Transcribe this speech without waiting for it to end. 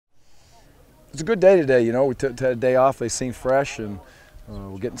a good day today. You know, we had a day off. They seem fresh, and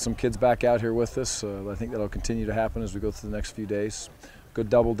we're getting some kids back out here with us. I think that'll continue to happen as we go through the next few days. Good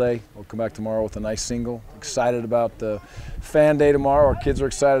double day. We'll come back tomorrow with a nice single. Excited about the fan day tomorrow. Our kids are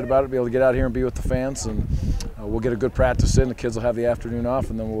excited about it, be able to get out here and be with the fans, and we'll get a good practice in. The kids will have the afternoon off,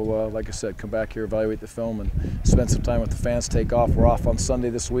 and then we'll, like I said, come back here, evaluate the film, and spend some time with the fans, take off. We're off on Sunday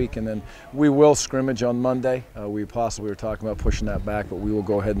this week, and then we will scrimmage on Monday. We possibly were talking about pushing that back, but we will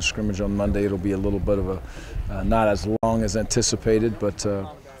go ahead and scrimmage on Monday. It'll be a little bit of a, not as long as anticipated, but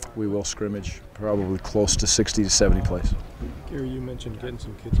we will scrimmage probably close to 60 to 70 plays. Gary, you mentioned getting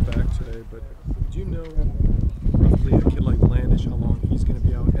some kids back today, but do you know roughly a kid like Landish, how long he's going to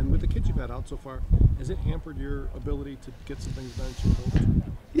be out? And with the kids you've had out so far, has it hampered your ability to get some things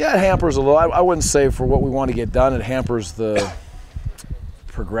done? Yeah, it hampers a little. I wouldn't say for what we want to get done, it hampers the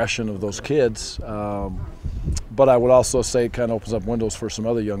progression of those kids. But I would also say it kind of opens up windows for some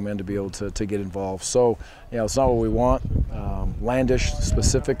other young men to be able to get involved. So, you know, it's not what we want. Landish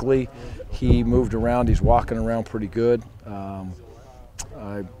specifically, he moved around. He's walking around pretty good.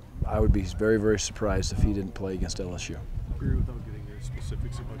 I would be very, very surprised if he didn't play against LSU. Without getting into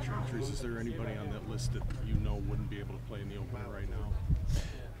specifics about your injuries, is there anybody on that list that you know wouldn't be able to play in the opener right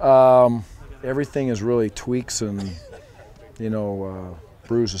now? Everything is really tweaks and, you know,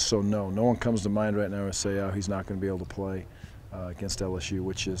 bruises, so no one comes to mind right now and say, oh, he's not going to be able to play against LSU,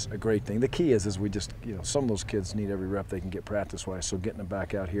 which is a great thing. The key is we just, you know, some of those kids need every rep they can get practice-wise, so getting them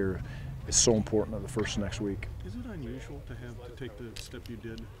back out here is so important at the first next week. Is it unusual to have to take the step you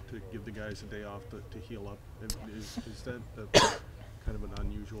did to give the guys a day off to heal up? Is that kind of an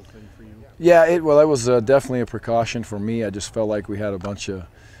unusual thing for you? Yeah, well, that was definitely a precaution for me. I just felt like we had a bunch of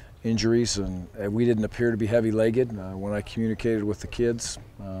injuries, and we didn't appear to be heavy-legged. When I communicated with the kids,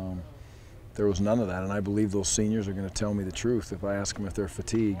 there was none of that, and I believe those seniors are going to tell me the truth if I ask them if they're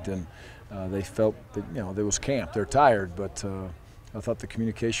fatigued. And they felt that, you know, there was camp. They're tired, but I thought the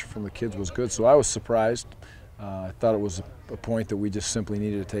communication from the kids was good, so I was surprised. I thought it was a point that we just simply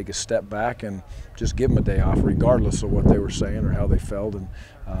needed to take a step back and just give them a day off, regardless of what they were saying or how they felt. And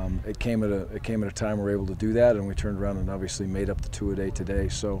it came at a time we were able to do that, and we turned around and obviously made up the two-a-day today.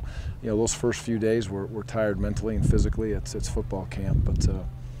 So, you know, those first few days we're tired mentally and physically. It's football camp, but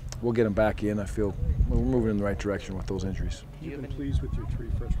we'll get them back in. I feel we're moving in the right direction with those injuries. You've been pleased with your three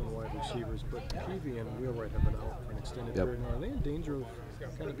freshman wide receivers, but Peavy and Wheelwright have been out for an extended period now. Are they in danger of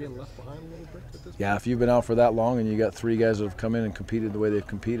kind of being left behind a little bit at this point? Yeah, if you've been out for that long and you got three guys that have come in and competed the way they've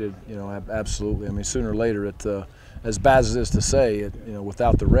competed, you know, absolutely. I mean, sooner or later, as bad as it is to say, you know,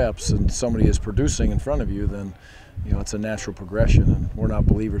 without the reps and somebody is producing in front of you, then, you know, it's a natural progression. And we're not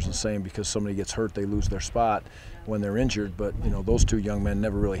believers in saying because somebody gets hurt, they lose their spot when they're injured. But, you know, those two young men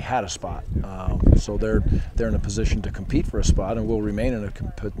never really had a spot. So they're in a position to compete for a spot and will remain in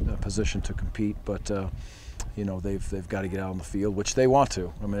a position to compete. But, you know, they've got to get out on the field, which they want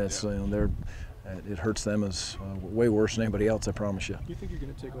to. I mean, it's, you know, it hurts them as way worse than anybody else, I promise you. Do you think you're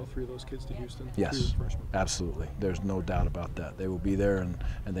going to take all three of those kids to Houston? Yes, absolutely. There's no doubt about that. They will be there and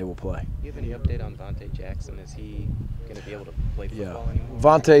they will play. Do you have any update on Vontae Jackson? Is he going to be able to play football anymore?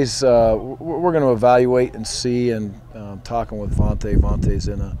 Vontae's, we're going to evaluate and see, and talking with Vontae. Vontae's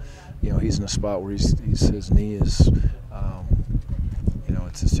in a, you know, he's in a spot where his knee is, you know,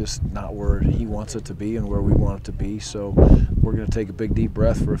 it's just not where he wants it to be and where we want it to be. So we're going to take a big deep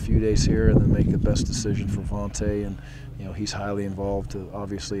breath for a few days here and then make the best decision for Vontae. And, you know, he's highly involved.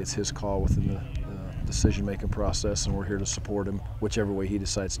 Obviously, it's his call within the decision-making process, and we're here to support him whichever way he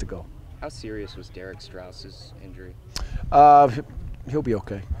decides to go. How serious was Derek Strauss's injury? He'll be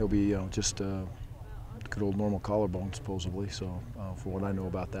okay. He'll be, you know, just good old normal collarbone supposedly. So for what I know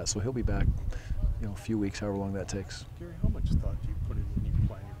about that, so he'll be back, you know, a few weeks, however long that takes. Gary, how much thought do you put in when you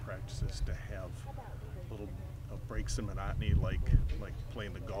plan your practices to have little breaks in monotony, like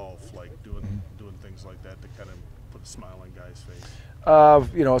playing the golf, like doing things like that to kind of put a smile on guys'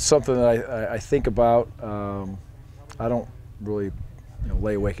 face? You know, it's something that I think about. I don't really, you know,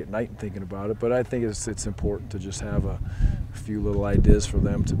 lay awake at night and thinking about it, but I think it's important to just have a few little ideas for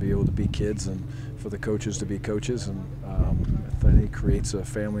them to be able to be kids and for the coaches to be coaches, and I think it creates a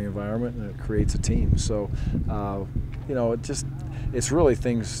family environment and it creates a team. So, you know, it's really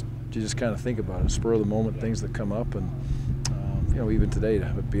things you just kind of think about, it, spur of the moment things that come up, and you know, even today to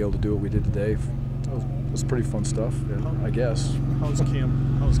be able to do what we did today, it was pretty fun stuff, I guess. How's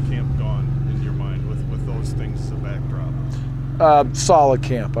camp gone in your mind with those things as a backdrop? Solid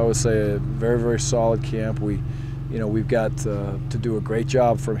camp, I would say, a very, very solid camp. We've got to do a great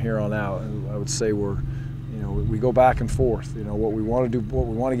job from here on out, and I would say we go back and forth. You know, what we want to do, what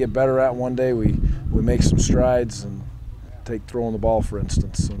we want to get better at one day, we make some strides, and take throwing the ball, for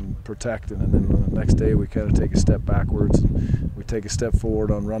instance, and protecting, and then the next day we kind of take a step backwards. And we take a step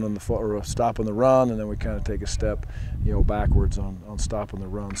forward on running the or stopping the run, and then we kind of take a step, backwards on stopping the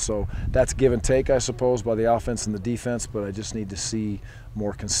run. So that's give and take, I suppose, by the offense and the defense. But I just need to see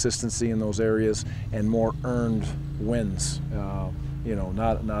more consistency in those areas and more earned wins.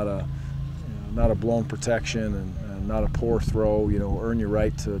 Not a blown protection and not a poor throw. Earn your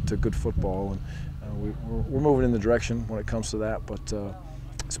right to good football. And we're moving in the direction when it comes to that. But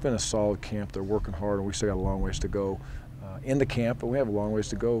it's been a solid camp. They're working hard, and we still got a long ways to go in the camp. But we have a long ways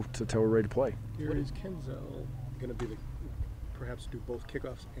to go till we're ready to play. Gary, is Kenzel going to be perhaps do both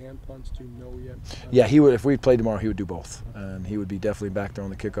kickoffs and punts? Do you know yet? Yeah, he would. If we played tomorrow, he would do both, and he would be definitely back there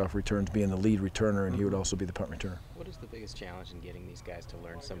on the kickoff returns, being the lead returner, and he would also be the punt returner. What is the biggest challenge in getting these guys to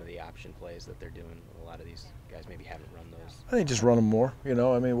learn some of the option plays that they're doing? A lot of these guys maybe haven't run those. I think just run them more.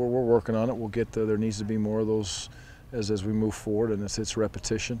 We're working on it. We'll get there needs to be more of those as we move forward, and it's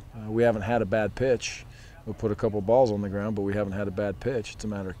repetition. We haven't had a bad pitch. We'll put a couple balls on the ground, but we haven't had a bad pitch. It's a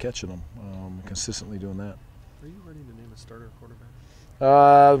matter of catching them, consistently doing that. Are you ready to name a starter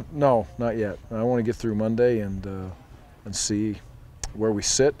quarterback? No, not yet. I want to get through Monday and see where we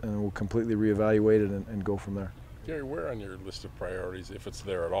sit, and we'll completely reevaluate it and go from there. Gary, where on your list of priorities, if it's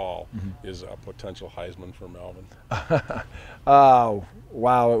there at all, is a potential Heisman for Melvin?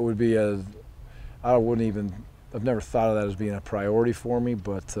 Wow, it would be I've never thought of that as being a priority for me,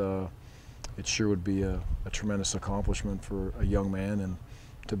 but it sure would be a tremendous accomplishment for a young man, and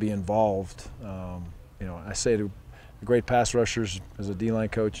to be involved. I say to great pass rushers, as a D-line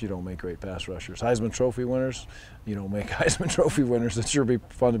coach, you don't make great pass rushers. Heisman Trophy winners, you don't make Heisman Trophy winners. It sure be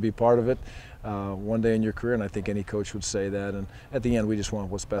fun to be part of it one day in your career, and I think any coach would say that. And at the end, we just want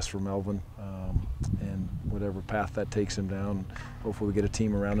what's best for Melvin, and whatever path that takes him down. Hopefully we get a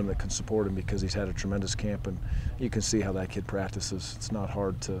team around him that can support him, because he's had a tremendous camp, and you can see how that kid practices. It's not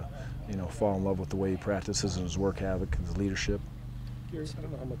hard to fall in love with the way he practices and his work ethic and his leadership. Gary, I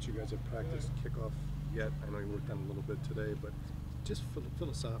don't know how much you guys have practiced kickoff yet. I know you worked on it a little bit today, but just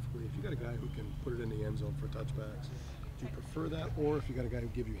philosophically, if you got a guy who can put it in the end zone for touchbacks, do you prefer that, or if you got a guy who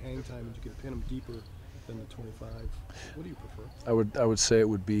give you hang time and you can pin him deeper than the 25, what do you prefer? I would say it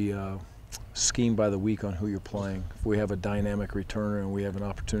would be scheme by the week on who you're playing. If we have a dynamic returner and we have an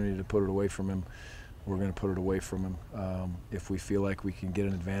opportunity to put it away from him, we're going to put it away from him. If we feel like we can get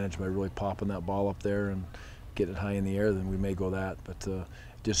an advantage by really popping that ball up there and getting it high in the air, then we may go that. But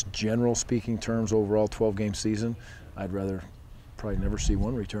just general speaking terms, overall 12-game season, I'd rather probably never see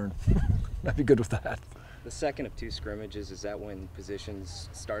one return. I'd be good with that. The second of two scrimmages, is that when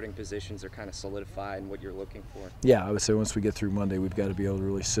starting positions are kind of solidified and what you're looking for? Yeah, I would say once we get through Monday, we've got to be able to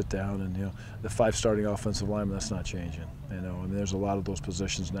really sit down and, the 5 starting offensive linemen, that's not changing. There's a lot of those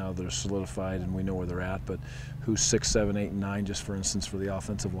positions now that are solidified and we know where they're at, but who's 6, 7, 8, and 9, just for instance, for the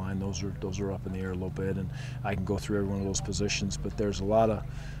offensive line, those are up in the air a little bit, and I can go through every one of those positions, but there's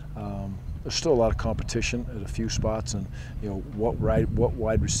still a lot of competition at a few spots, and what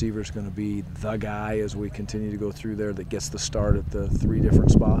wide receiver is going to be the guy as we continue to go through there that gets the start at the 3 different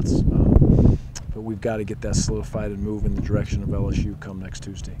spots. But we've got to get that solidified and move in the direction of LSU come next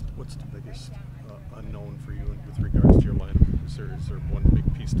Tuesday. What's the biggest unknown for you with regards to your lineup? Is there one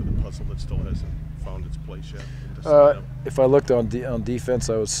big piece to the puzzle that still hasn't found its place yet? If I looked on defense,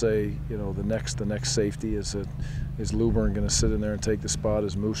 I would say the next safety is Luburn going to sit in there and take the spot?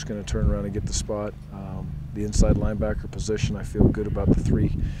 Is Moose going to turn around and get the spot? The inside linebacker position, I feel good about the 3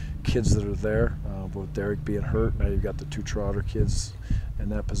 kids that are there, with Derek being hurt. Now you've got the 2 Trotter kids in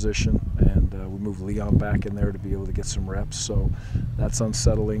that position, and we moved Leon back in there to be able to get some reps. So that's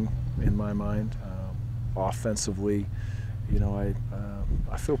unsettling in my mind. Offensively,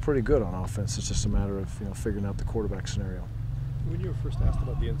 I feel pretty good on offense. It's just a matter of figuring out the quarterback scenario. When you were first asked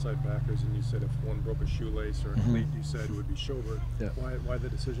about the inside backers, and you said if one broke a shoelace or a cleat, you said it would be Schobert. Yeah. Why the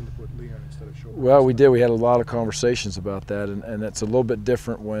decision to put Leon instead of Schobert? Well, we did. We had a lot of conversations about that, and it's a little bit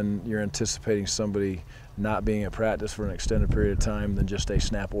different when you're anticipating somebody not being at practice for an extended period of time than just a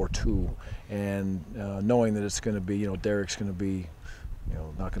snap or 2, and knowing that it's going to be, Derek's going to be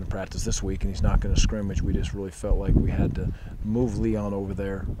not going to practice this week, and he's not going to scrimmage. We just really felt like we had to move Leon over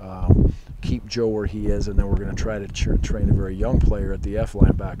there, keep Joe where he is, and then we're going to try to train a very young player at the F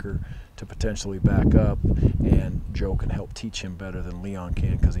linebacker to potentially back up, and Joe can help teach him better than Leon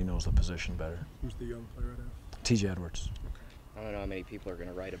can because he knows the position better. Who's the young player at F? TJ Edwards. Okay. I don't know how many people are going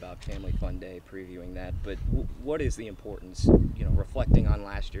to write about Family Fun Day, previewing that, but what is the importance, reflecting on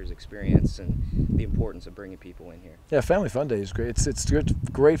last year's experience and the importance of bringing people in here? Yeah, Family Fun Day is great. It's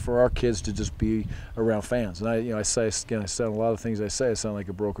great for our kids to just be around fans. And I say, again, I sound a lot of things I sound like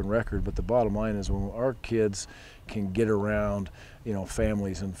a broken record, but the bottom line is when our kids can get around,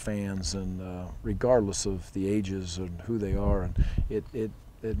 families and fans, and regardless of the ages and who they are, and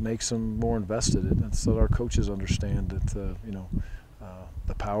it makes them more invested. And so our coaches understand that,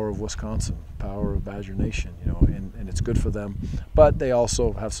 the power of Wisconsin, power of Badger Nation, and it's good for them. But they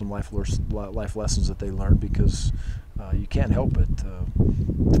also have some life lessons that they learn, because you can't help but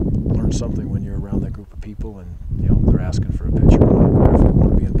learn something when you're around that group of people, and they're asking for a picture, or if they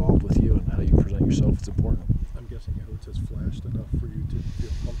want to be involved with you, and how you present yourself. It's important. I'm guessing Edwards has flashed enough for you to feel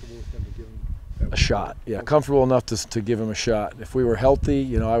comfortable with him to give him that A shot, yeah, comfortable enough to give him a shot. If we were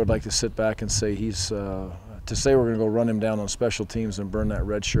healthy, I would like to sit back and say to say we're going to go run him down on special teams and burn that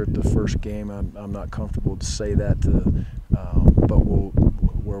red shirt the first game. I'm not comfortable to say that, but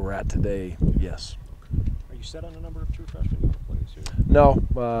where we're at today, yes. Are you set on the number of true freshmen you want to play this year? No,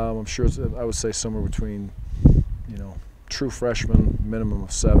 I'm sure I would say somewhere between, true freshmen, minimum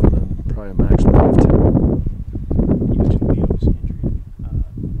of 7, and probably a maximum of 10. You mentioned Leo's injury,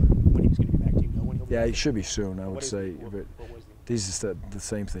 when he was going to be back. Do you know when he'll be Yeah, back? he should be soon, I would What is say. it? But What was he's just the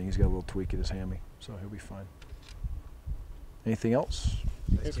same thing. He's got a little tweak in his hammy, so he'll be fine. Anything else?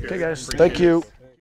 Thanks, Okay, guys. Appreciate Thank you. it.